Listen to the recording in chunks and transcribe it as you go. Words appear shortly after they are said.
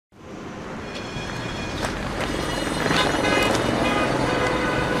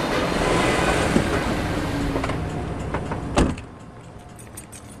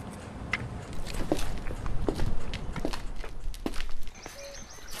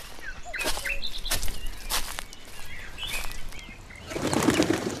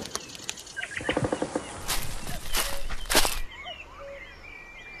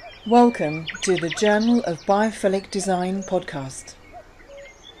Welcome to the Journal of Biophilic Design podcast.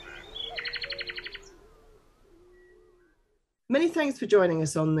 Many thanks for joining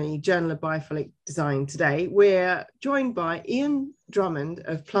us on the Journal of Biophilic Design today. We're joined by Ian Drummond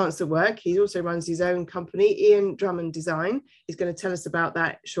of Plants at Work. He also runs his own company, Ian Drummond Design. He's going to tell us about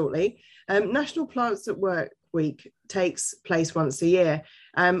that shortly. National Plants at Work Week takes place once a year,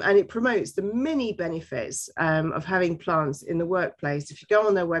 and it promotes the many benefits of having plants in the workplace. If you go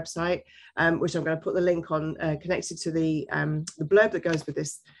on their website, which I'm going to put the link on, connected to the blurb that goes with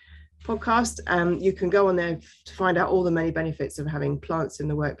this podcast, you can go on there to find out all the many benefits of having plants in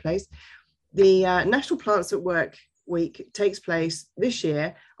the workplace. The National Plants at Work Week takes place this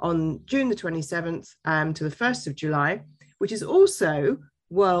year on June the 27th to the 1st of July, which is also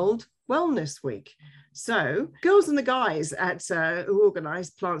World Wellness Week. So girls and the guys at who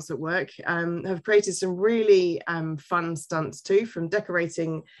organise Plants at Work have created some really fun stunts too, from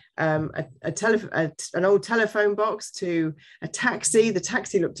decorating an old telephone box to a taxi. The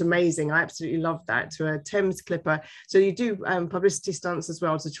taxi looked amazing. I absolutely loved that, to a Thames Clipper. So you do publicity stunts as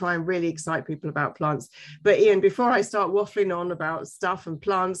well to try and really excite people about plants. But Ian, before I start waffling on about stuff and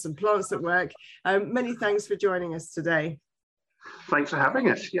Plants at Work, many thanks for joining us today. Thanks for having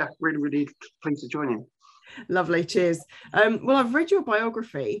us. Yeah, really pleased to join you. Lovely, cheers. Well, I've read your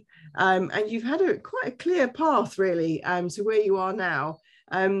biography, and you've had quite a clear path, really, to where you are now.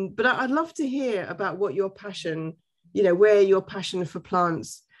 But I'd love to hear about what your passion, where your passion for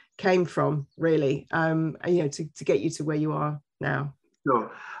plants came from, really, to get you to where you are now.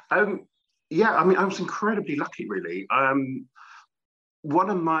 Sure. Yeah, I mean, I was incredibly lucky, really.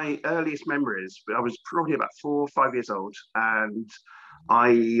 One of my earliest memories, I was probably about 4 or 5 years old, and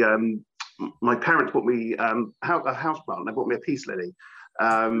my parents bought me a houseplant. They bought me a peace lily,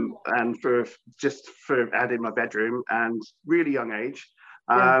 and for add in my bedroom. And really young age,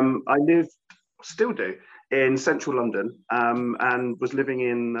 I still do, in central London, and was living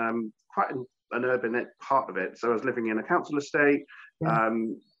in quite an urban part of it. So I was living in a council estate,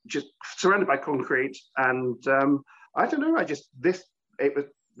 just surrounded by concrete, and I don't know.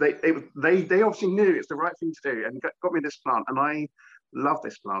 They obviously knew it's the right thing to do, and got me this plant, and I love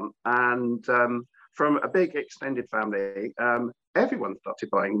this plant. And from a big extended family, everyone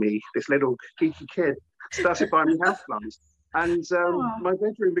started buying me, this little geeky kid started buying me houseplants, and my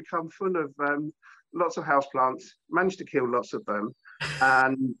bedroom became full of lots of houseplants. Managed to kill lots of them,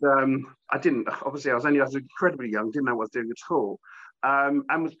 and I was incredibly young, didn't know what I was doing at all,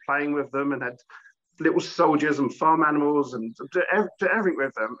 and was playing with them, and had little soldiers and farm animals and do everything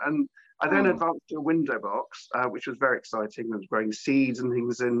with them. And I then advanced to a window box, which was very exciting. I was growing seeds and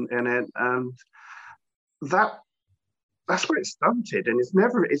things in it, and that's where it started. And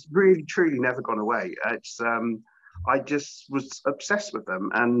it's really truly never gone away. It's I just was obsessed with them,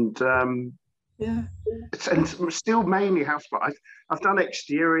 and and still mainly houseplants. I've done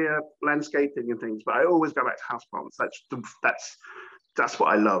exterior landscaping and things, but I always go back to houseplants. That's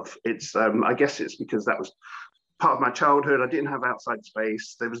what I love. It's I guess it's because that was part of my childhood. I didn't have outside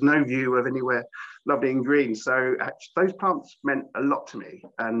space. There was no view of anywhere lovely and green. So those plants meant a lot to me,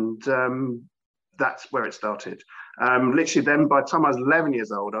 and that's where it started. Literally, then by the time I was 11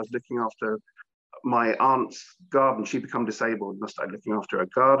 years old, I was looking after my aunt's garden. She'd become disabled, and I started looking after her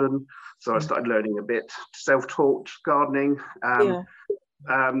garden. So I started learning a bit self-taught gardening.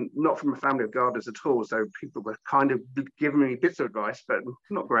 Not from a family of gardeners at all, so people were kind of giving me bits of advice, but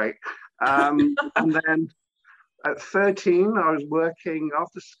not great. And then at 13, I was working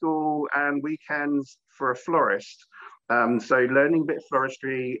after school and weekends for a florist, so learning a bit of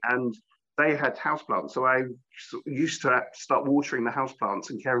floristry, and they had houseplants. So I used to start watering the houseplants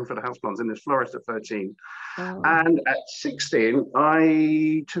and caring for the houseplants in this florist at 13. Oh. And at 16,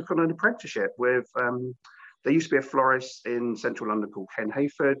 I took on an apprenticeship with there used to be a florist in central London called Ken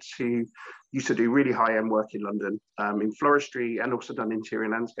Hayford, who used to do really high-end work in London in floristry, and also done interior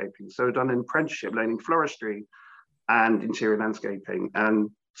landscaping. So I've done an apprenticeship learning floristry and interior landscaping. And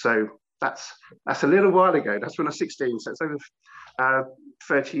so that's a little while ago. That's when I was 16. So it's over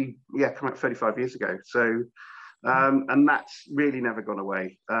 35 years ago. So, and that's really never gone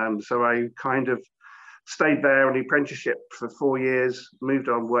away. So I kind of stayed there on the apprenticeship for 4 years, moved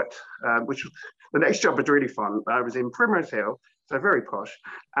on, worked, which the next job was really fun. I was in Primrose Hill, so very posh,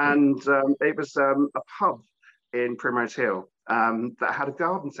 and it was a pub in Primrose Hill that had a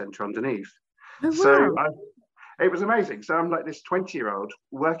garden centre underneath. Oh, wow. So it was amazing. So I'm like this 20-year-old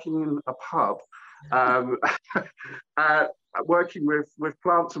working in a pub, working with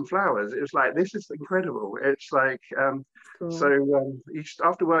plants and flowers. It was like, this is incredible. It's like, cool. So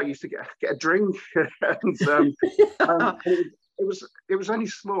after work, you used to get a drink, and it was only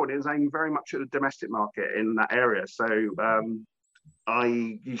small. It was aimed very much at the domestic market in that area. So I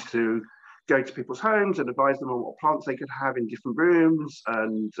used to go to people's homes and advise them on what plants they could have in different rooms,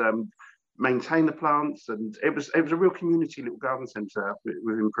 and maintain the plants. And it was a real community little garden centre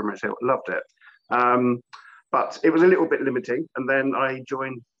within Primrose Hill. I loved it. But it was a little bit limiting. And then I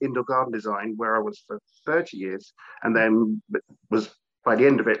joined Indoor Garden Design, where I was for 30 years, and then by the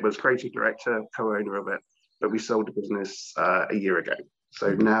end of it was creative director, co-owner of it. But we sold the business a year ago.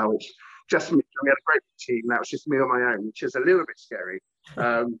 So now it's just me. We had a great team. Now it's just me on my own, which is a little bit scary.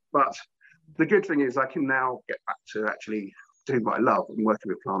 But the good thing is I can now get back to actually doing what I love and working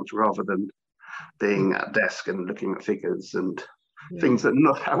with plants, rather than being at a desk and looking at figures and things that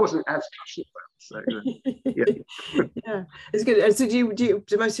I wasn't as passionate about. So yeah, it's good. And so do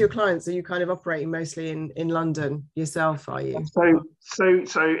most of your clients, are you kind of operating mostly in London yourself, are you?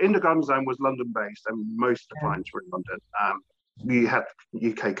 So Indoor Garden Design was London based, and most of the clients were in London. We had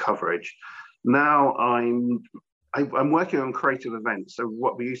UK coverage. Now I'm working on creative events. So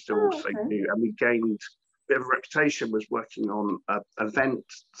what we used to also do, and we gained a bit of a reputation, was working on event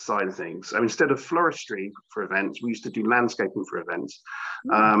side of things. So instead of floristry for events, we used to do landscaping for events.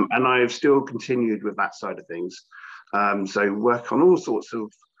 And I've still continued with that side of things. So work on all sorts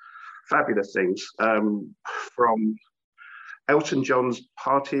of fabulous things, from Elton John's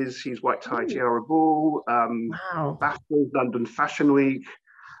parties, his White Tie Tiara Ball, BAFTA, London Fashion Week,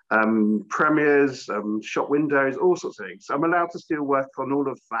 premieres, shop windows, all sorts of things. So I'm allowed to still work on all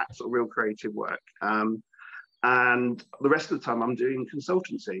of that sort of real creative work. And the rest of the time I'm doing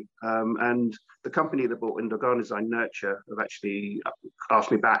consultancy. And the company that bought Indoor Garden Design, Nurture, have actually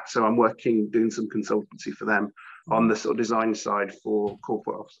asked me back. So I'm doing some consultancy for them on the sort of design side for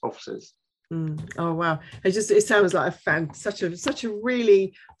corporate offices. Oh wow! It sounds like such a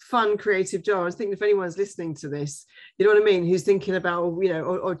really fun, creative job. I was thinking, if anyone's listening to this, you know what I mean, who's thinking about,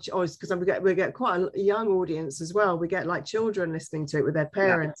 or because we get quite a young audience as well. We get like children listening to it with their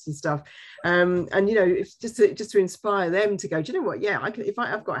parents and stuff, and it's just to inspire them to go, do you know what? Yeah, I could, if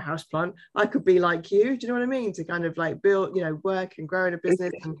I've got a house plant, I could be like you. Do you know what I mean? To kind of like build, work and grow in a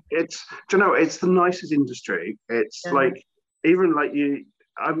business. It's the nicest industry. It's like, even like you.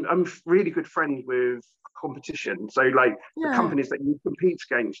 I'm really good friends with competition. So like the companies that you compete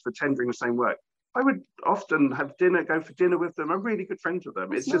against for tendering the same work, I would often go for dinner with them. I'm really good friends with them.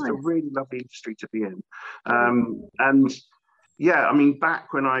 That's just a really lovely industry to be in. And yeah, I mean,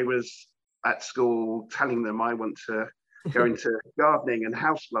 back when I was at school telling them I want to go into gardening and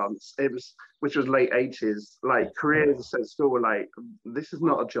houseplants, which was late 80s, like careers at school were like, this is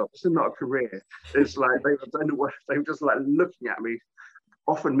not a job, this is not a career. It's like they were just like looking at me,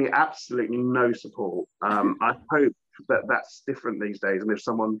 offered me absolutely no support. I hope that that's different these days. And if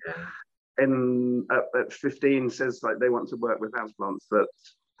someone at 15 says like they want to work with houseplants, that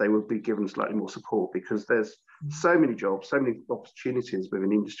they will be given slightly more support, because there's so many jobs, so many opportunities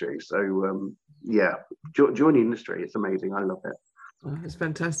within industry. So join the industry. It's amazing. I love it. Oh, it's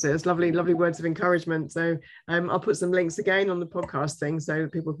fantastic. It's lovely words of encouragement. So I'll put some links again on the podcast thing so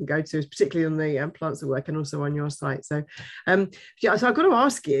people can go to, particularly on the Plants at Work, and also on your site. So so I've got to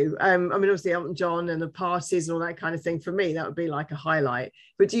ask you, I mean, obviously Elton John and the parties and all that kind of thing, for me that would be like a highlight,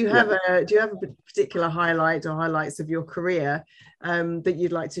 but do you have a particular highlight or highlights of your career that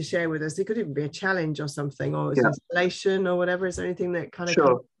you'd like to share with us? It could even be a challenge or something, or installation or whatever. Is there anything that kind of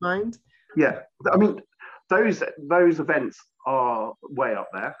comes to mind? I mean, those events are way up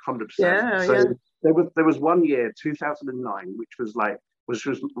there, 100%. There was one year, 2009, which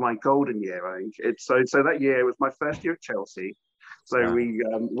was my golden year, I think. So that year was my first year at Chelsea. So we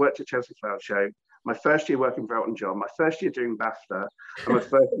worked at Chelsea Flower Show. My first year working for Elton John, my first year doing BAFTA, and my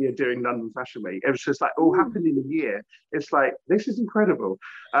first year doing London Fashion Week. It was just like all happened in a year. It's like, this is incredible.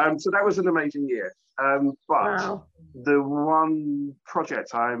 So that was an amazing year. But the one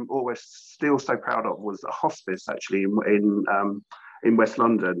project I'm always still so proud of was a hospice, actually, in West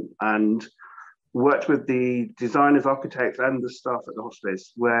London, and worked with the designers, architects, and the staff at the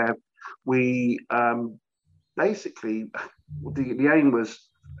hospice, where we basically, the aim was,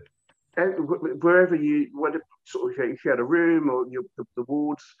 wherever if you had a room or the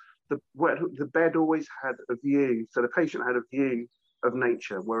wards, the bed always had a view. So the patient had a view of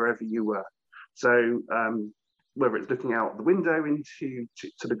nature wherever you were. So whether it's looking out the window into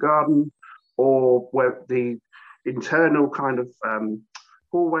the garden, or where the internal kind of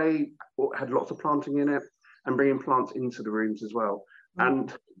hallway had lots of planting in it, and bringing plants into the rooms as well.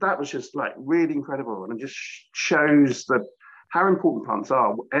 And that was just like really incredible, and it just shows how important plants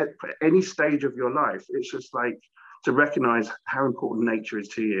are at any stage of your life. It's just like to recognize how important nature is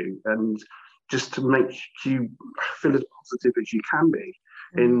to you, and just to make you feel as positive as you can be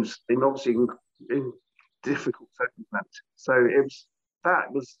in obviously in difficult circumstances. So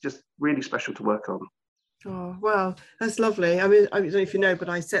that was just really special to work on. Oh, well, that's lovely. I mean, I don't know if you know, but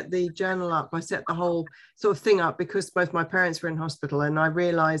I set the journal up. I set the whole sort of thing up because both my parents were in hospital, and I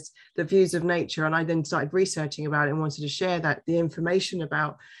realized the views of nature. And I then started researching about it and wanted to share the information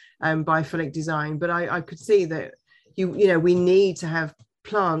about biophilic design. But I could see that we need to have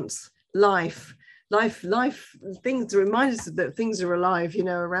plants, life, things to remind us that things are alive,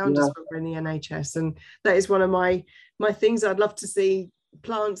 around us when we're in the NHS. And that is one of my things. I'd love to see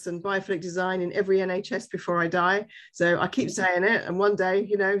plants and biophilic design in every NHS before I die. So I keep saying it, and one day,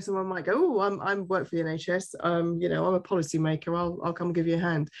 someone might go, "Oh, I'm work for the NHS. I'm a policy maker. I'll come give you a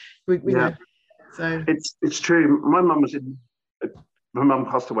hand." We know. So it's true. My mum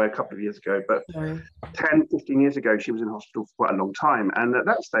passed away a couple of years ago, but 10, 15 years ago, she was in hospital for quite a long time. And at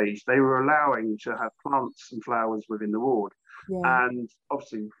that stage, they were allowing to have plants and flowers within the ward. Yeah. And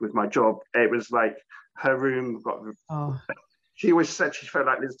obviously, with my job, it was like her room got. She always said she felt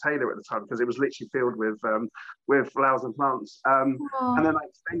like Liz Taylor at the time because it was literally filled with flowers and plants. And then I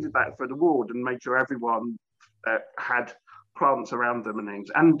extended that for the ward and made sure everyone had plants around them and things.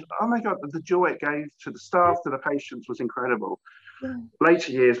 And oh my God, the joy it gave to the staff, to the patients was incredible. Yeah.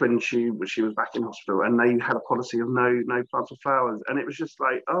 Later years when she was back in hospital and they had a policy of no plants or flowers, and it was just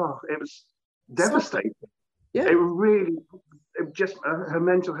like, it was devastating. Yeah. Her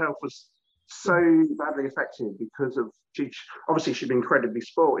mental health was so badly affected because of she'd been incredibly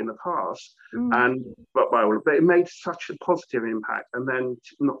spoiled in the past, but it made such a positive impact, and then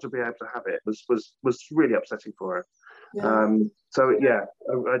not to be able to have it was really upsetting for her. Yeah.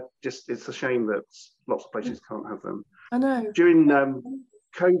 It's a shame that lots of places can't have them. I know. During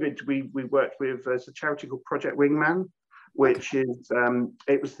COVID, we worked with a charity called Project Wingman, which is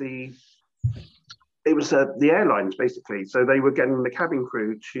it was the airlines basically. So they were getting the cabin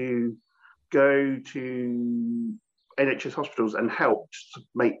crew to go to NHS hospitals and help to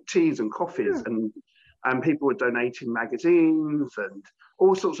make teas and coffees, and people were donating magazines and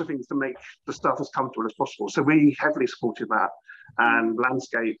all sorts of things to make the staff as comfortable as possible. So we heavily supported that, and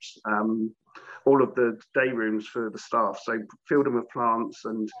landscapes, all of the day rooms for the staff. So filled them with plants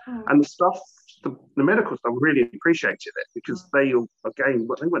and the stuff. The medical staff really appreciated it because they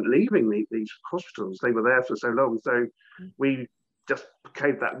weren't leaving these hospitals. They were there for so long. So we just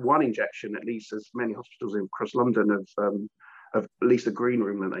gave that one injection, at least as many hospitals across London of at least a green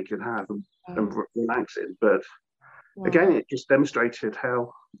room that they could have and relax in. But again, it just demonstrated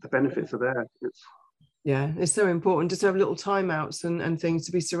how the benefits are there. It's so important just to have little timeouts and things,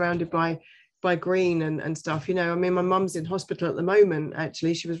 to be surrounded by green and stuff. I mean, my mum's in hospital at the moment.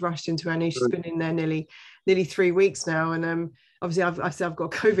 Actually, she was rushed into her. She's been in there nearly 3 weeks now, and obviously I've got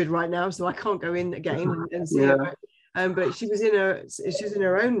COVID right now, so I can't go in again and see her. But she was in her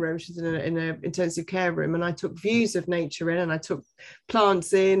own room. She's in an intensive care room, and I took views of nature in, and I took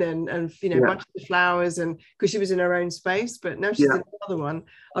plants in, and bunches of flowers, and because she was in her own space. But now she's in another one.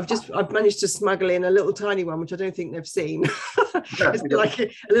 I've managed to smuggle in a little tiny one, which I don't think they've seen. It's like a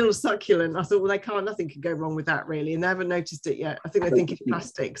little succulent. I thought, well, nothing can go wrong with that really, and they haven't noticed it yet. I think they think it's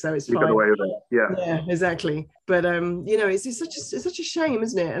plastic, so it's fine. Got away with it. Yeah, exactly. But it's such a shame,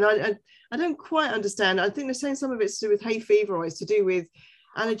 isn't it? And I don't quite understand. I think they're saying some of it's to do with hay fever, or it's to do with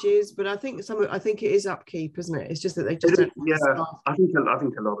allergies, but I think it is upkeep, isn't it? It's just that they just don't. I think a lot of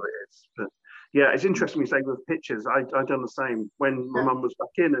it is. But yeah, it's interesting you say with pictures. I done the same when my mum was back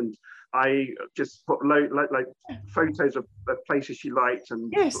in, and I just put like photos of places she liked and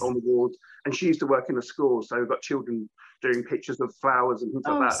put on the walls. And she used to work in a school, so we've got children doing pictures of flowers and things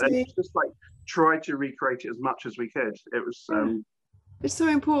like that. And just like try to recreate it as much as we could. It was. It's so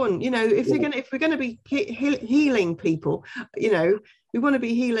important, if we're going to be healing people, we want to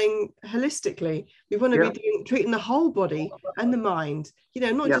be healing holistically. We want to be treating the whole body and the mind,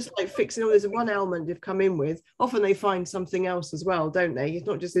 not just like fixing, there's one element they've come in with. Often they find something else as well, don't they? It's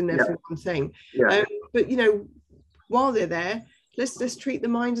not just in there for one thing. But while they're there, let's treat the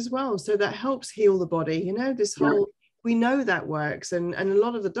mind as well. So that helps heal the body, this whole. We know that works, and a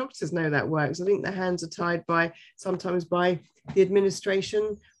lot of the doctors know that works. I think their hands are tied sometimes by the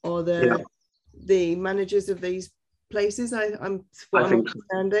administration or the managers of these places. I'm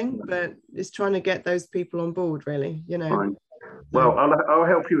understanding, but it's trying to get those people on board, really. Fine. Well, I'll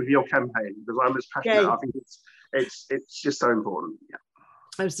help you with your campaign because I'm as passionate. I think it's just so important.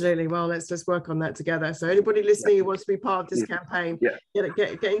 Absolutely. Well, let's work on that together. So anybody listening who wants to be part of this campaign,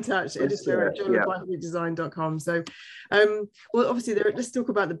 get in touch, editor at journalofbyfullydesign.com. So, well, obviously, let's talk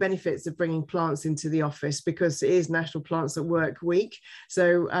about the benefits of bringing plants into the office, because it is National Plants at Work Week.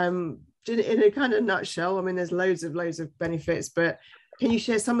 So in a kind of nutshell, I mean, there's loads of benefits, but can you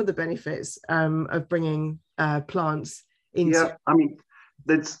share some of the benefits of bringing plants into? Yeah, I mean,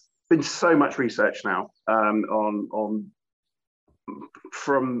 there's been so much research now on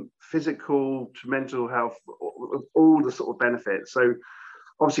from physical to mental health, all the sort of benefits. So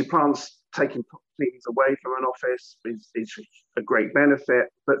obviously plants taking things away from an office is a great benefit.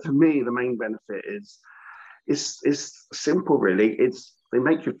 But for me, the main benefit is simple, really. They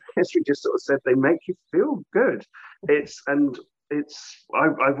make you, as we just sort of said, they make you feel good. I've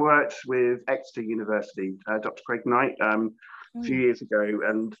worked with Exeter University, Dr. Craig Knight, a few years ago,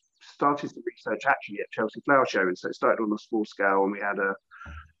 and started the research actually at Chelsea Flower Show. And so it started on a small scale, and we had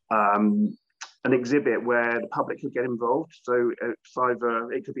an exhibit where the public could get involved. So it's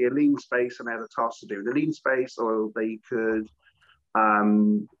either, it could be a lean space and they had a task to do in the lean space, or they could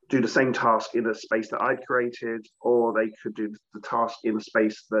do the same task in a space that I'd created, or they could do the task in a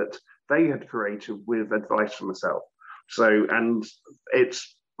space that they had created with advice from myself. So, and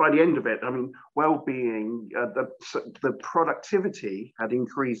it's, by the end of it, I mean, well-being, the productivity had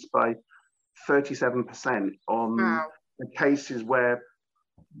increased by 37% on the cases where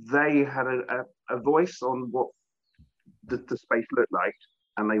they had a voice on what the space looked like,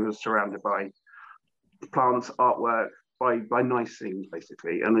 and they were surrounded by plants, artwork, by nice things,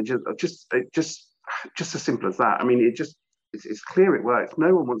 basically. And it just as simple as that. I mean, it's clear it works.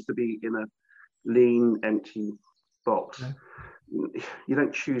 No one wants to be in a lean, empty box. No. You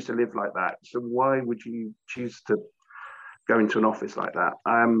don't choose to live like that. So why would you choose to go into an office like that?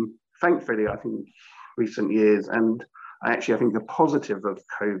 Thankfully, I think recent years, and I think the positive of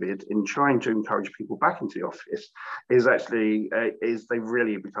COVID in trying to encourage people back into the office is actually they've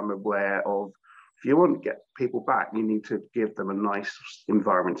really become aware of, if you want to get people back, you need to give them a nice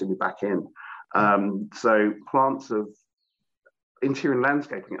environment to be back in. So plants of interior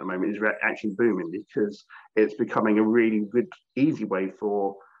landscaping at the moment is actually booming, because it's becoming a really good, easy way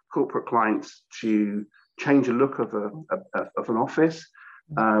for corporate clients to change the look of an office,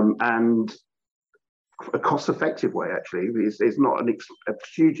 and a cost-effective way. Actually, it's not a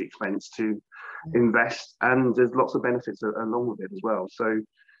huge expense to invest, and there's lots of benefits along with it as well. So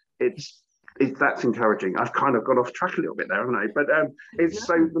that's encouraging. I've kind of got off track a little bit there, haven't I? But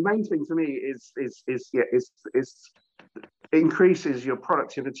so the main thing for me is it increases your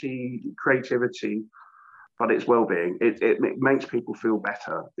productivity, creativity, but it's well-being. It makes people feel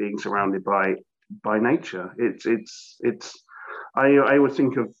better being surrounded by nature. I always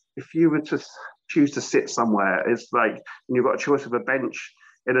think of, if you were to choose to sit somewhere, it's like, and you've got a choice of a bench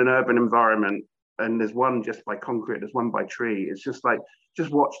in an urban environment, and there's one just by concrete, there's one by tree. It's just like,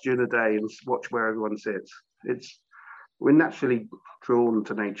 just watch during the day and watch where everyone sits. We're naturally drawn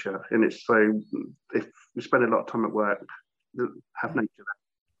to nature, and it's so, if we spend a lot of time at work, have nature there.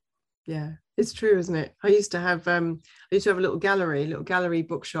 Yeah, it's true, isn't it? I used to have a little gallery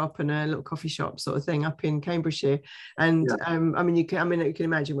bookshop and a little coffee shop sort of thing up in Cambridgeshire, and I mean, you can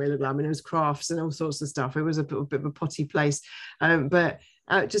imagine where it looked like. I mean, it was crafts and all sorts of stuff. It was a bit of a potty place, but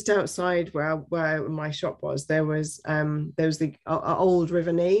just outside where my shop was, there was the old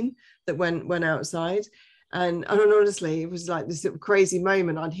River Nene that went outside. And honestly, it was like this crazy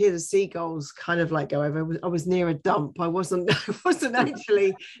moment. I'd hear the seagulls kind of like go over. I was near a dump. I wasn't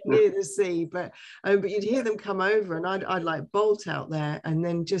actually near the sea, but you'd hear them come over, and I'd like bolt out there, and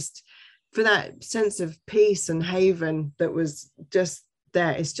then just for that sense of peace and haven that was just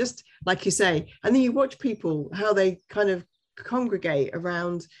there. It's just like you say, and then you watch people, how they kind of congregate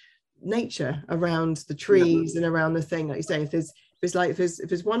around nature, around the trees and around the thing. Like you say, if there's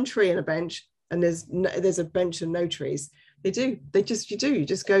one tree and a bench, and there's a bench and no trees, you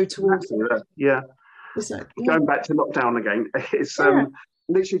just go towards it. Yeah. Going back to lockdown again, it's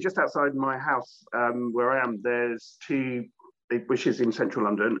literally just outside my house, where I am. There's two big bushes in central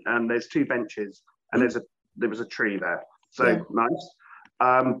London, and there's two benches, and there was a tree there, so nice.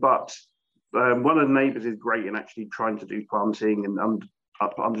 But one of the neighbours is great in actually trying to do planting and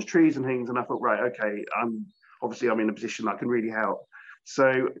up under trees and things, and I thought, right, okay, I'm in a position I can really help.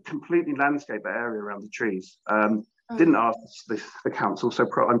 So completely landscape that area around the trees. Didn't ask the council, so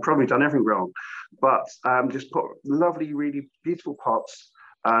I'm probably done everything wrong. But just put lovely, really beautiful pots,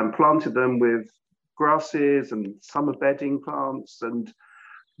 planted them with grasses and summer bedding plants, and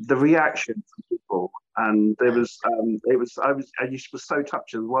the reaction from people. And I was so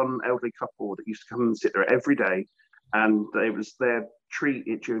touched. There was one elderly couple that used to come and sit there every day, and it was their treat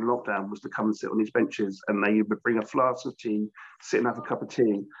it during lockdown was to come and sit on these benches, and they would bring a flask of tea, sit and have a cup of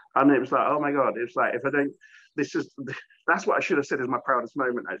tea. And it was like, oh my God, it's like, if I don't, that's what I should have said as my proudest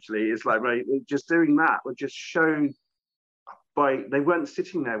moment, actually. It's like, right, just doing that would just show they weren't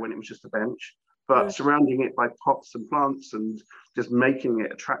sitting there when it was just a bench, but surrounding it by pots and plants and just making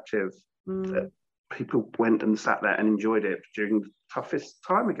it attractive. People went and sat there and enjoyed it during the toughest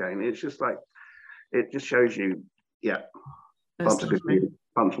time again. It's just like, it just shows you,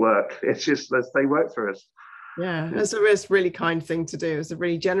 plants work. It's just that they work for us. Yeah, it's a really kind thing to do. It's a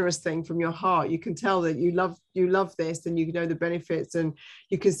really generous thing from your heart. You can tell that you love this, and you know the benefits, and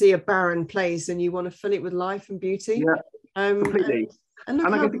you can see a barren place and you want to fill it with life and beauty. Completely. And I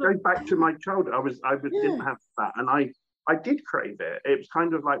guess it goes back to my childhood. I didn't have that, and I did crave it. It was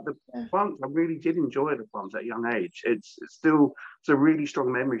kind of like the plants. I really did enjoy the plants at a young age. It's a really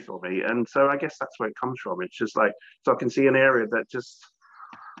strong memory for me, and so I guess that's where it comes from. It's just like, so I can see an area that just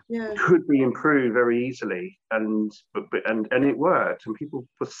could be improved very easily, and it worked, and people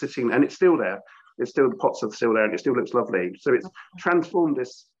were sitting, and it's still there. It's still, the pots are still there, and it still looks lovely. So it's transformed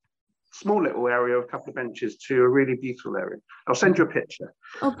this small little area of a couple of benches to a really beautiful area. I'll send you a picture.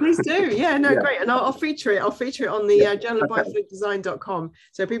 Oh, please do. Great. And I'll feature it. I'll feature it on the journalofbiophilic.design.com.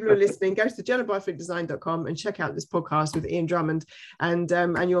 So people who are listening, go to the journalofbiophilic.design.com and check out this podcast with Ian Drummond, and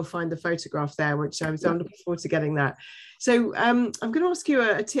you'll find the photograph there, which so I'm looking forward to getting that. So I'm going to ask you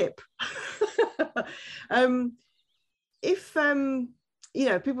a tip.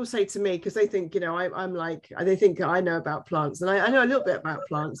 If people say to me, because they think, I'm like, they think I know about plants, and I know a little bit about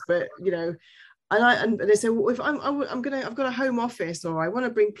plants, but and they say, well, if I've got a home office, or I want to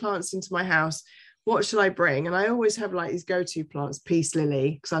bring plants into my house, what should I bring? And I always have like these go-to plants, peace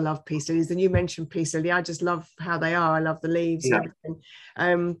lily, because I love peace lilies. And you mentioned peace lily, I just love how they are. I love the leaves, and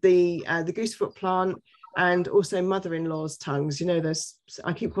everything. The goosefoot plant, and also mother-in-law's tongues. Those,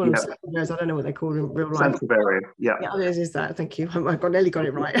 I keep calling them sansevieria. I don't know what they call them in real life. Sansevieria, is that? Thank you. I nearly got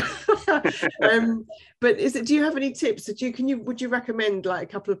it right. But do you have any tips would you recommend like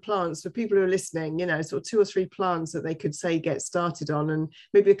a couple of plants for people who are listening? Sort of 2 or 3 plants that they could say get started on, and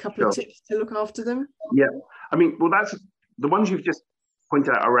maybe a couple of tips to look after them. Yeah, I mean, well, that's the ones you've just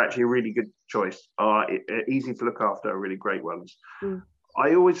pointed out are actually a really good choice. Are easy to look after, are really great ones.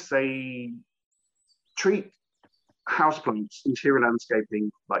 I always say, treat houseplants, interior landscaping,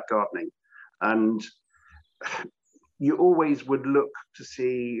 like gardening. And you always would look to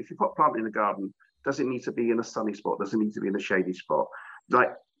see, if you put a plant in the garden, does it need to be in a sunny spot? Does it need to be in a shady spot?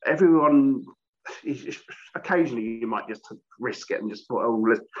 Like everyone, occasionally you might just risk it and just put,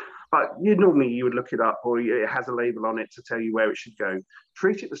 but normally you would look it up, or it has a label on it to tell you where it should go.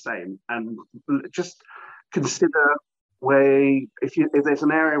 Treat it the same, and just consider if there's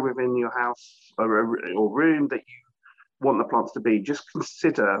an area within your house or room that you want the plants to be, just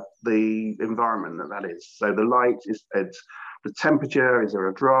consider the environment that is. So the light, is the temperature, is there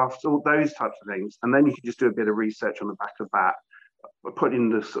a draft, all those types of things. And then you can just do a bit of research on the back of that, put in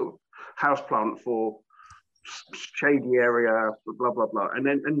the sort of house plant for shady area, blah, blah, blah. And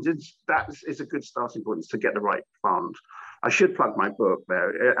that is a good starting point to get the right plant. I should plug my book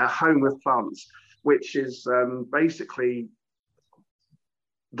there, At Home with Plants, which is basically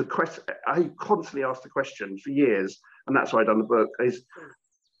the question. I constantly ask the question for years, and that's why I've done the book.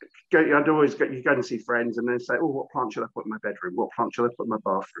 I'd always you go and see friends, and then say, "Oh, what plant should I put in my bedroom? What plant should I put in my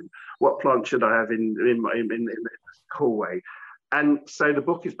bathroom? What plant should I have in the hallway?" And so the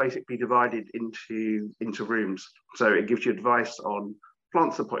book is basically divided into rooms. So it gives you advice on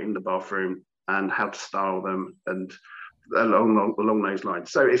plants to put in the bathroom and how to style them, and along those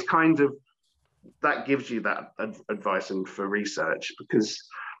lines. So it's kind of, that gives you that advice and for research, because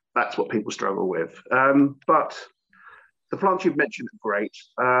that's what people struggle with. But the plants you've mentioned are great.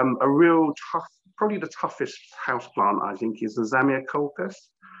 A real tough, probably the toughest house plant, I think, is the Zamioculcas,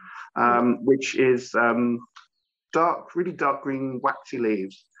 which is really dark green, waxy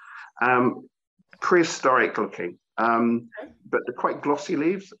leaves, prehistoric looking, but they're quite glossy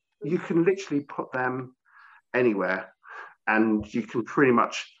leaves. You can literally put them anywhere, and you can pretty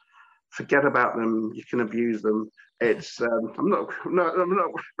much forget about them. You can abuse them. It's I'm not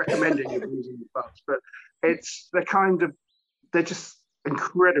recommending abusing the plants, but they're just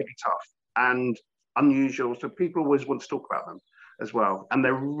incredibly tough and unusual. So people always want to talk about them as well, and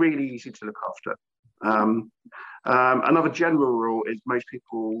they're really easy to look after. Another general rule is most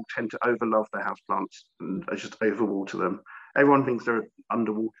people tend to overlove their houseplants and just overwater them. Everyone thinks they're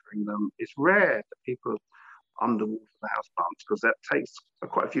underwatering them. It's rare that people underwater the houseplants, because that takes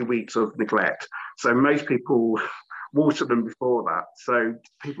quite a few weeks of neglect. So most people water them before that. So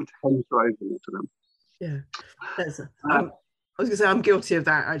people tend to overwater them. Yeah. I was going to say I'm guilty of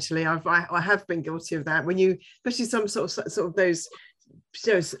that actually. I have been guilty of that when you, especially some sort of those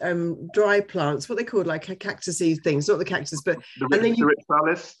dry plants, what they called like cactusy things, not the cactus, but The and then you,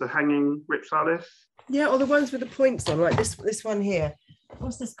 ripsalis, the hanging ripsalis. yeah, or the ones with the points on, like this one here.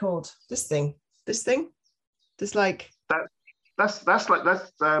 What's this called? This thing. This like that's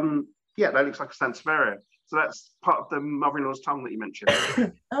yeah, that looks like a sansevieria. So that's part of the mother-in-law's tongue that you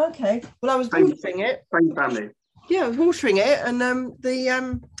mentioned. Okay. Well, I was watering it. Same family. Yeah, I was watering it, and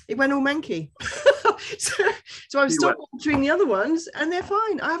it went all manky. so I've stopped watering the other ones, and they're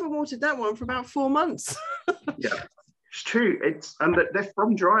fine. I haven't watered that one for about 4 months. Yeah, it's true. And they're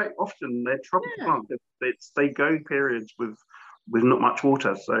from dry. Often they're tropical plants. They go periods with not much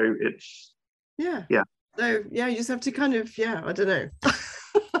water, so it's yeah. So yeah, you just have to kind of I don't know.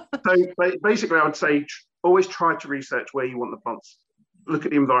 So basically, I would say always try to research where you want the plants. Look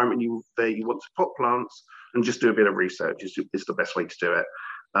at the environment you want to put plants, and just do a bit of research is the best way to do it.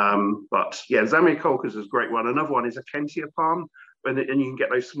 But yeah, Zamioculcas is a great one. Another one is a Kentia palm, and you can get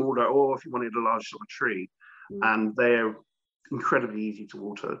those smaller, or if you wanted a large sort of tree, and they're incredibly easy to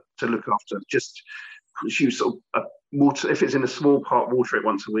water, to look after. Just you sort of water, if it's in a small pot, water it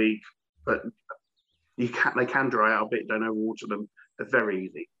once a week, but they can dry out a bit. Don't overwater them. They're very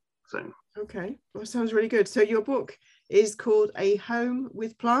easy. So okay, well, sounds really good. So your book is called A Home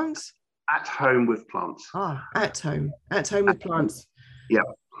with Plants. At Home with Plants. At home with plants. Yeah.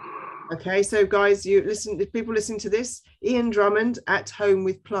 Okay, so guys, if people listen to this, Ian Drummond, At Home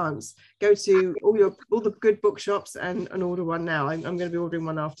with Plants. Go to all the good bookshops and order one now. I'm going to be ordering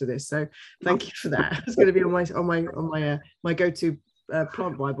one after this, so thank you for that. It's going to be on my go-to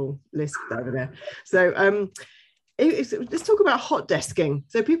plant Bible list over there. So let's talk about hot desking.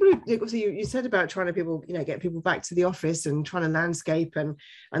 So people, you said about trying to get people back to the office and trying to landscape, and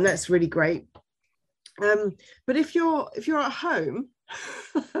that's really great. But if you're at home,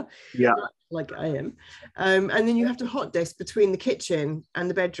 yeah, like I am, and then you have to hot desk between the kitchen and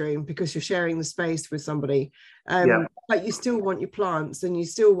the bedroom because you're sharing the space with somebody, but you still want your plants and you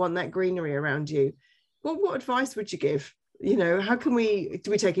still want that greenery around you. What advice would you give? How can do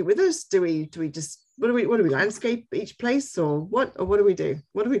we take it with us? Do we just, what do we landscape each place, or what do we do?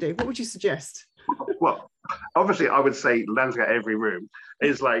 What would you suggest? Well, obviously I would say landscape every room.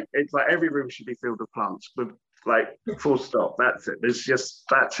 It's like every room should be filled with plants, with like full stop. That's it.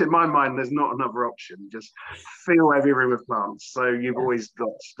 That's in my mind, there's not another option. Just fill every room with plants. So you've always got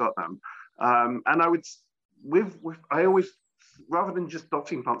them. And I would I always, rather than just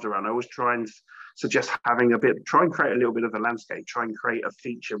dotting plants around, I always try and suggest try and create a little bit of a landscape, try and create a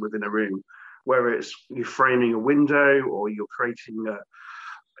feature within a room, whether it's you're framing a window or you're creating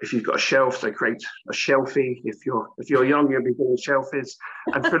if you've got a shelf, so create a shelfie. If you're young, you'll be doing shelfies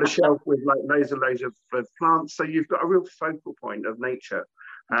and fill a shelf with like loads of plants. So you've got a real focal point of nature,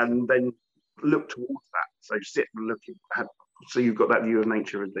 and then look towards that. So sit and look at, so you've got that view of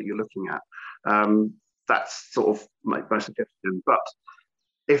nature that you're looking at. That's sort of my suggestion. But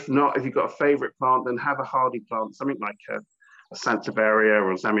if not, if you've got a favourite plant, then have a hardy plant, something like a Sansevieria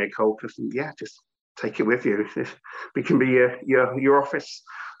or Zamioculcas, and just take it with you. We can be your office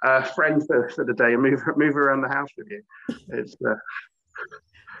friend for the day and move around the house with you. It's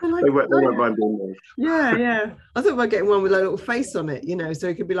they won't mind being moved. Yeah. I thought about getting one with a little face on it, so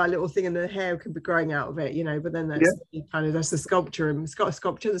it could be like a little thing, and the hair could be growing out of it, but then that's the sculpture. It's got a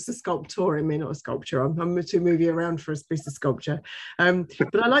sculpture. That's a sculptor in me, not a sculpture. I'm too moving around for a piece of sculpture.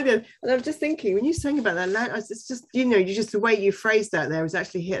 But I like that. And I was just thinking when you're saying about that, it's just the way you phrased that there was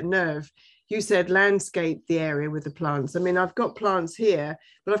actually hit a nerve. You said landscape the area with the plants. I mean, I've got plants here,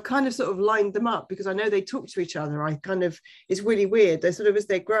 but I've kind of sort of lined them up because I know they talk to each other. It's really weird. They're sort of, as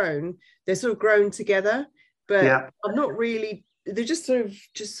they're sort of grown together, but I'm not really, they're just sort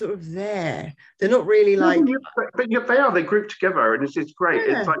of there. They're not really like. But they are, they group together, and it's great.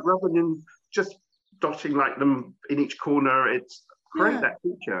 Yeah. It's like rather than just dotting like them in each corner, it's create that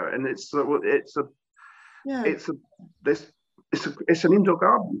feature, and it's an indoor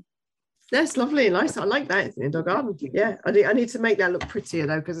garden. That's lovely and nice. I like that. It's an indoor garden. Yeah, I need to make that look prettier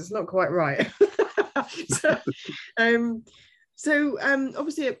though, because it's not quite right. So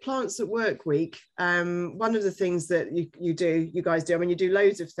obviously at Plants at Work Week, one of the things that you guys do, I mean, you do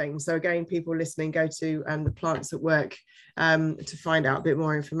loads of things. So again, people listening, go to the Plants at Work to find out a bit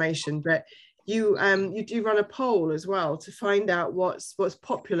more information. But you do run a poll as well to find out what's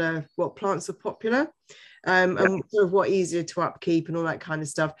popular, what plants are popular. And sort of what easier to upkeep and all that kind of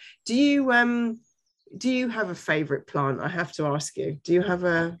stuff. Do you have a favorite plant? I have to ask you. Do you have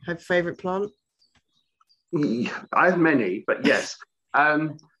a favorite plant? I have many, but yes. I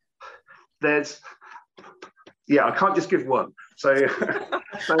can't just give one. So,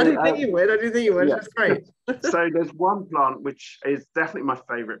 I didn't think you would. I didn't think you would. Yeah. That's great. So there's one plant which is definitely my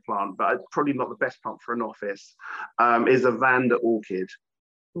favourite plant, but probably not the best plant for an office. Is a Vanda orchid,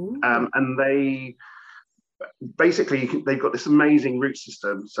 and they basically they've got this amazing root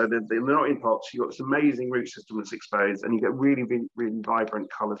system. So they're not in pots. You've got this amazing root system that's exposed, and you get really, really, really vibrant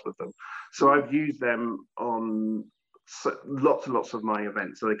colours with them. So I've used them on lots and lots of my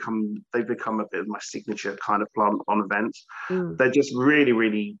events. So they've become a bit of my signature kind of plant on events. They're just really,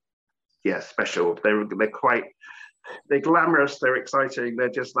 really, special. They're glamorous. They're exciting. They're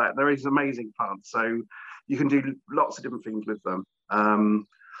just like, they're these amazing plants. So you can do lots of different things with them.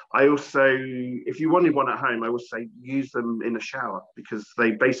 I also, if you wanted one at home, I would say use them in a shower, because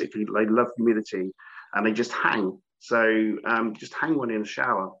they love humidity and they just hang. So just hang one in a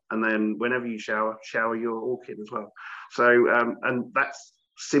shower, and then whenever you shower your orchid as well. So and that's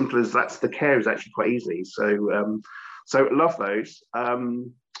simple as that's, the care is actually quite easy. So so love those.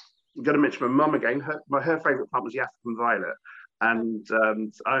 I'm going to mention my mum again. Her favourite plant was the African violet. And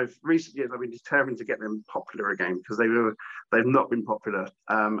recent years I've been determined to get them popular again, because they've not been popular.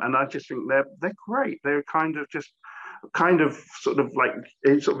 And I just think they're great. They're kind of sort of like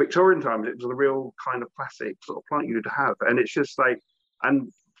in sort of Victorian times, it was a real kind of classic sort of plant you'd have, and it's just like,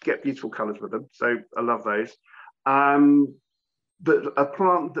 and get beautiful colours with them. So I love those. But a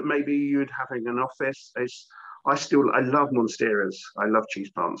plant that maybe you'd have in an office is, I love monsteras. I love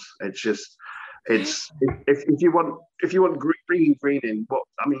cheese plants. If you want green in,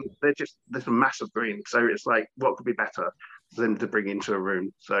 there's a massive green. So it's like, what could be better than to bring into a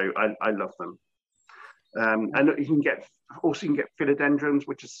room? So I love them. And you can get philodendrons,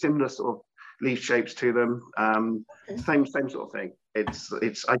 which are similar sort of leaf shapes to them. Same sort of thing. I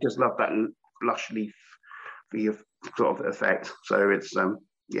just love that lush leaf sort of effect. So it's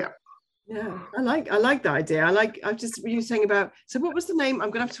Yeah, I like that idea. You were saying about, so what was the name? I'm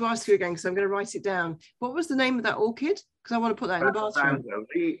gonna have to ask you again, because I'm gonna write it down. What was the name of that orchid? Because I want to put that in the bathroom.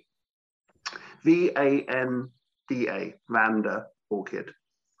 Vanda, Vanda orchid.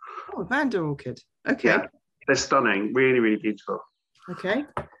 Oh, Vanda orchid. Okay. Yeah, they're stunning, really, really beautiful. Okay,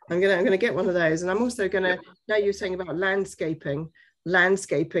 I'm gonna get one of those, and I'm also gonna, now you're saying about landscaping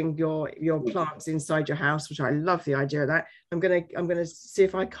your plants inside your house, which I love the idea of that. I'm gonna see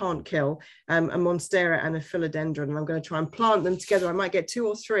if I can't kill a monstera and a philodendron, and I'm going to try and plant them together. I might get 2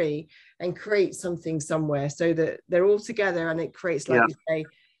 or 3 and create something somewhere, so that they're all together, and it creates, like you say,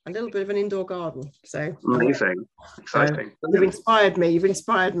 a little bit of an indoor garden. So amazing, exciting. You've inspired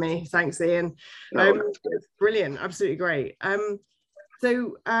me. Thanks, Ian. Brilliant, absolutely great.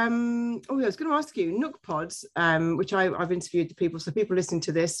 So, I was going to ask you, Nook Pods, which I've interviewed the people. So people listening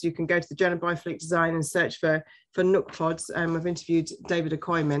to this, you can go to the Journal of Biophilic Design and search for Nook Pods. I've interviewed David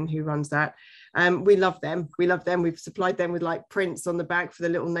Okoyman, who runs that. We love them. We've supplied them with like prints on the back for the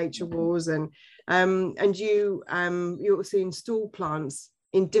little nature walls, and you also install plants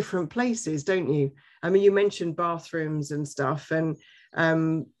in different places, don't you? I mean, you mentioned bathrooms and stuff, and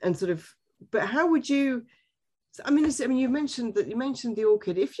sort of. But how would you? You mentioned the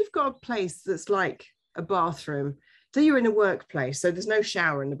orchid. If you've got a place that's like a bathroom, so you're in a workplace, so there's no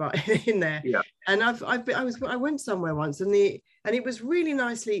shower in there. Yeah. And I went somewhere once, and it was really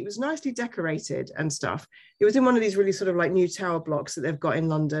nicely decorated and stuff. It was in one of these really sort of like new tower blocks that they've got in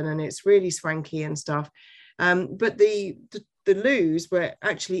London, and it's really swanky and stuff. But the loos were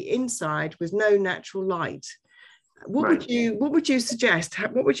actually inside with no natural light. What would you suggest?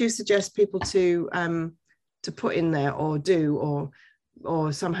 What would you suggest people to put in there, or do,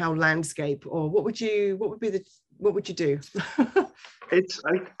 or somehow landscape, or what would you do?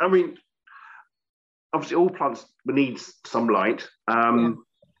 Obviously all plants need some light.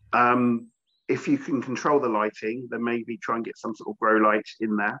 If you can control the lighting, then maybe try and get some sort of grow light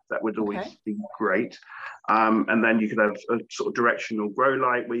in there. That would always be great. And then you could have a sort of directional grow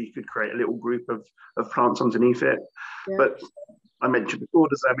light where you could create a little group of plants underneath it. But I mentioned before,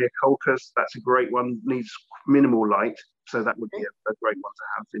 the Zamia Colchis, that's a great one, needs minimal light. So that would be a great one to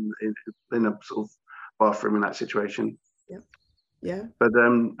have in a sort of bathroom in that situation. Yeah. But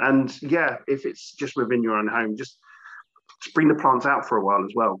if it's just within your own home, just bring the plants out for a while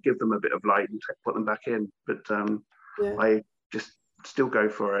as well. Give them a bit of light and put them back in. But I just still go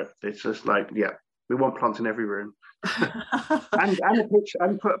for it. It's just like, we want plants in every room. and a picture,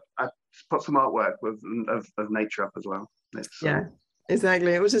 and put some artwork of nature up as well.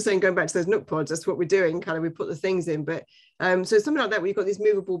 Exactly. I was just saying, going back to those Nook pods, that's what we're doing. Kind of, we put the things in, but so something like that, where you've got these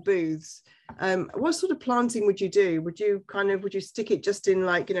movable booths. What sort of planting would you do? Would you stick it just in,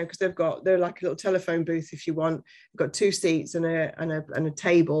 like, because they're like a little telephone booth if you want. You've got 2 seats and a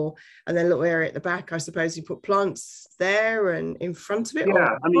table, and then a little area at the back. I suppose you put plants there and in front of it,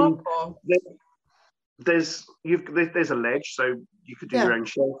 Yeah, I mean, or... there's a ledge, so you could do your own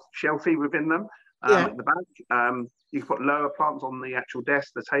shelfie within them. At the back, you can put lower plants on the actual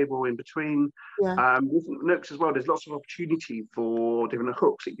desk, the table in between. With nooks as well, there's lots of opportunity for different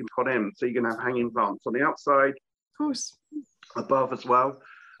hooks that you can put in. So you're going to have hanging plants on the outside, of course, above as well.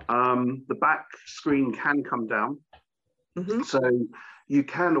 The back screen can come down, so you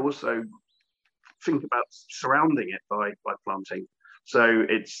can also think about surrounding it by planting. So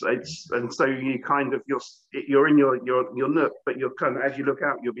and so you kind of you're in your nook, but you're kind of, as you look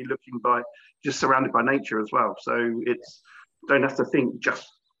out, you'll be looking just surrounded by nature as well. So it's, don't have to think just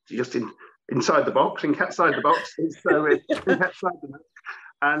inside the box and outside the box. So it's outside the nook,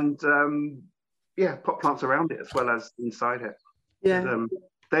 and pot plants around it as well as inside it. Yeah,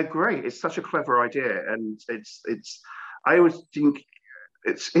 they're great. It's such a clever idea, and it's. I always think,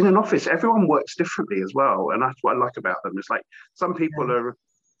 it's in an office, everyone works differently as well, and that's what I like about them. It's like some people are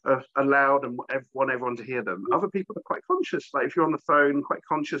allowed and want everyone to hear them. Other people are quite conscious, like if you're on the phone, quite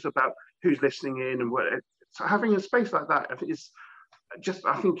conscious about who's listening in, and so having a space like that, I think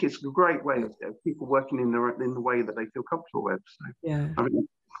it's a great way of people working in the way that they feel comfortable with. So I think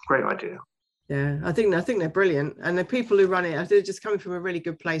great idea. Yeah, I think they're brilliant, and the people who run it, they're just coming from a really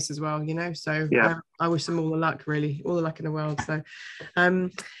good place as well, So I wish them all the luck, really, all the luck in the world. So,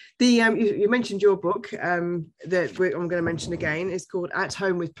 you mentioned your book that I'm going to mention again. It's called At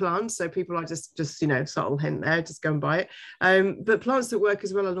Home with Plants. So people are just subtle hint there, just go and buy it. But Plants That Work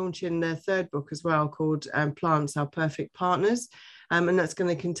as well are launching their 3rd book as well, called Plants, Our Perfect Partners, and that's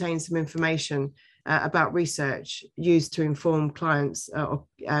going to contain some information about research used to inform clients,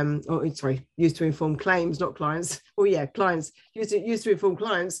 used to inform claims, not clients. Clients used to inform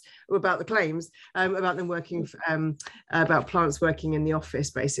clients about the claims, about them working, about plants working in the office,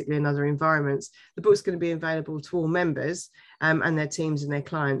 basically, in other environments. The book's going to be available to all members and their teams and their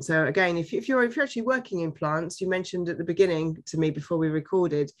clients. So again, if you're actually working in plants, you mentioned at the beginning to me before we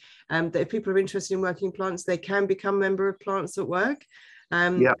recorded that if people are interested in working in plants, they can become a member of Plants at Work.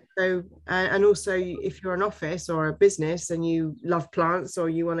 So, and also, if you're an office or a business and you love plants, or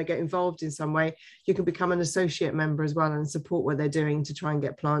you want to get involved in some way, you can become an associate member as well and support what they're doing to try and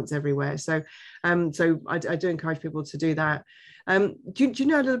get plants everywhere. So I do encourage people to do that. Do you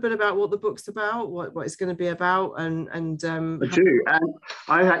know a little bit about what the book's about, what it's going to be about? I do, and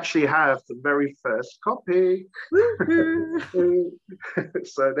I actually have the very first copy.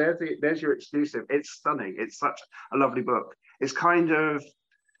 So there's your exclusive. It's stunning. It's such a lovely book. It's kind of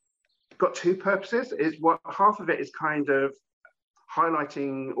got 2 purposes. Half of it is kind of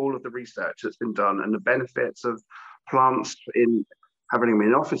highlighting all of the research that's been done and the benefits of plants, in having them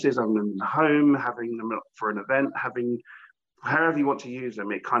in offices, having them in the home, having them for an event, however you want to use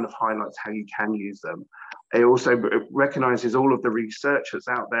them. It kind of highlights how you can use them. It also recognizes all of the research that's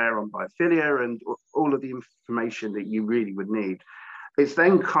out there on biophilia and all of the information that you really would need. It's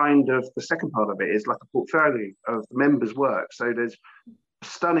then kind of, the second part of it is like a portfolio of members' work. So there's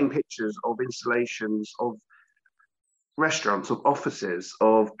stunning pictures of installations of restaurants, of offices,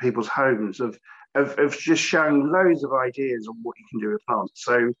 of people's homes, of just showing loads of ideas on what you can do with plants.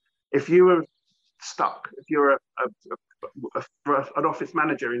 So if you were stuck, if you're an office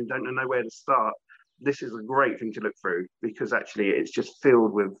manager and don't know where to start, this is a great thing to look through, because actually it's just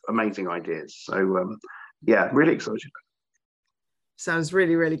filled with amazing ideas. So really excited. Sounds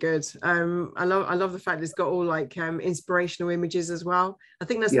really, really good. I love the fact that it's got all like inspirational images as well. I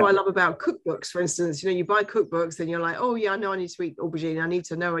think that's what I love about cookbooks, for instance. You buy cookbooks and you're like, oh yeah, I know I need to eat aubergine. I need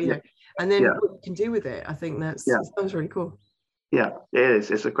to know, know, and then what you can do with it. I think that sounds really cool. Yeah, it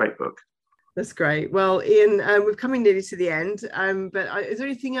is. It's a great book. That's great. Well, Ian, we're coming nearly to the end, but is there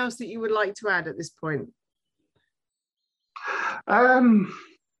anything else that you would like to add at this point? No,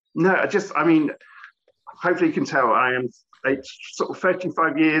 hopefully you can tell it's sort of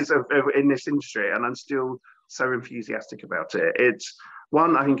 35 years in this industry, and I'm still so enthusiastic about it.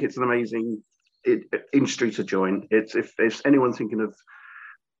 I think it's an amazing industry to join. If anyone's thinking of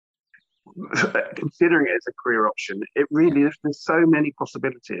considering it as a career option, it really is. There's so many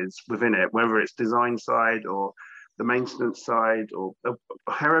possibilities within it, whether it's design side or the maintenance side, or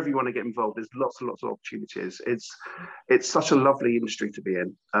however you want to get involved. There's lots and lots of opportunities. It's such a lovely industry to be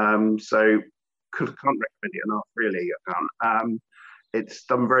in. So can't recommend it enough, really. It's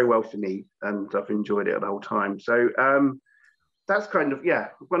done very well for me, and I've enjoyed it the whole time. So that's kind of, yeah,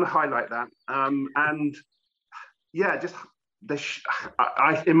 I'm going to highlight that. And yeah, just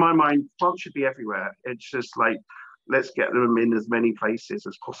in my mind, plants should be everywhere. It's just like, let's get them in as many places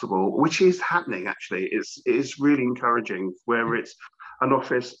as possible, which is happening actually. It is really encouraging, where it's an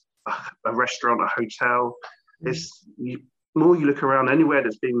office, a restaurant, a hotel. More you look around, anywhere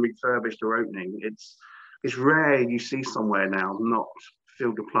that's being refurbished or opening, it's rare you see somewhere now not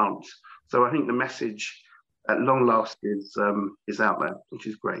filled with plants. So I think the message at long last is out there, which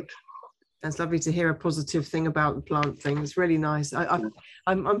is great. That's lovely to hear a positive thing about the plant thing. It's really nice.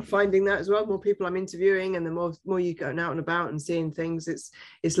 I'm finding that as well. More people I'm interviewing, and the more you go out and about and seeing things, it's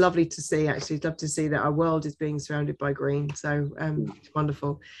lovely to see. Actually, it's lovely to see that our world is being surrounded by green. So it's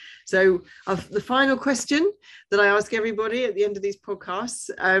wonderful. So the final question that I ask everybody at the end of these podcasts: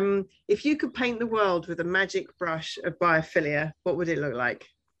 if you could paint the world with a magic brush of biophilia, what would it look like?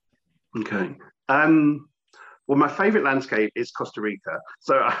 Okay. Well, my favorite landscape is Costa Rica.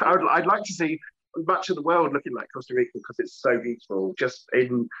 So I'd like to see much of the world looking like Costa Rica, because it's so beautiful, just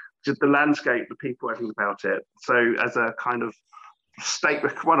the landscape, the people, everything about it. So as a kind of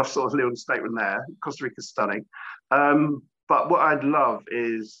statement, one of sort of little statement there, Costa Rica's stunning. But what I'd love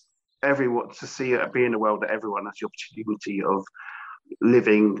is everyone to see it, be in a world that everyone has the opportunity of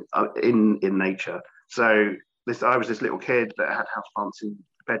living in nature. So I was this little kid that had houseplants in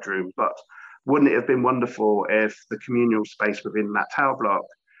the bedroom, but wouldn't it have been wonderful if the communal space within that tower block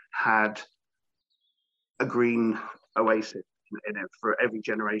had a green oasis in it for every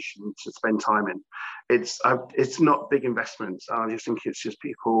generation to spend time in? It's not big investments. I just think it's just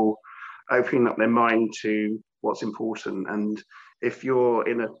people opening up their mind to what's important. And if you're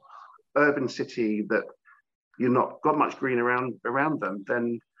in an urban city that you're not got much green around them,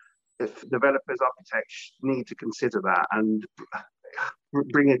 then if developers, architects need to consider that and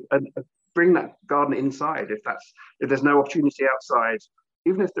bring that garden inside. If there's no opportunity outside,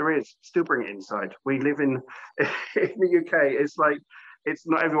 even if there is, still bring it inside. We live in the UK. It's like, it's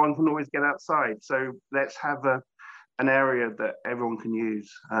not everyone can always get outside. So let's have an area that everyone can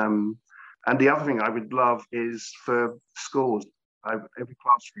use. And the other thing I would love is for schools, every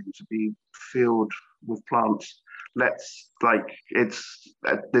classroom to be filled with plants.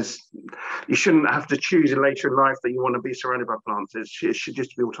 You shouldn't have to choose later in life that you want to be surrounded by plants. It should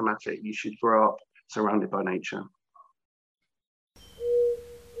just be automatic. You should grow up surrounded by nature.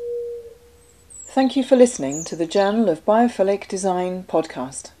 Thank you for listening to the Journal of Biophilic Design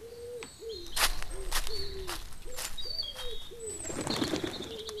podcast.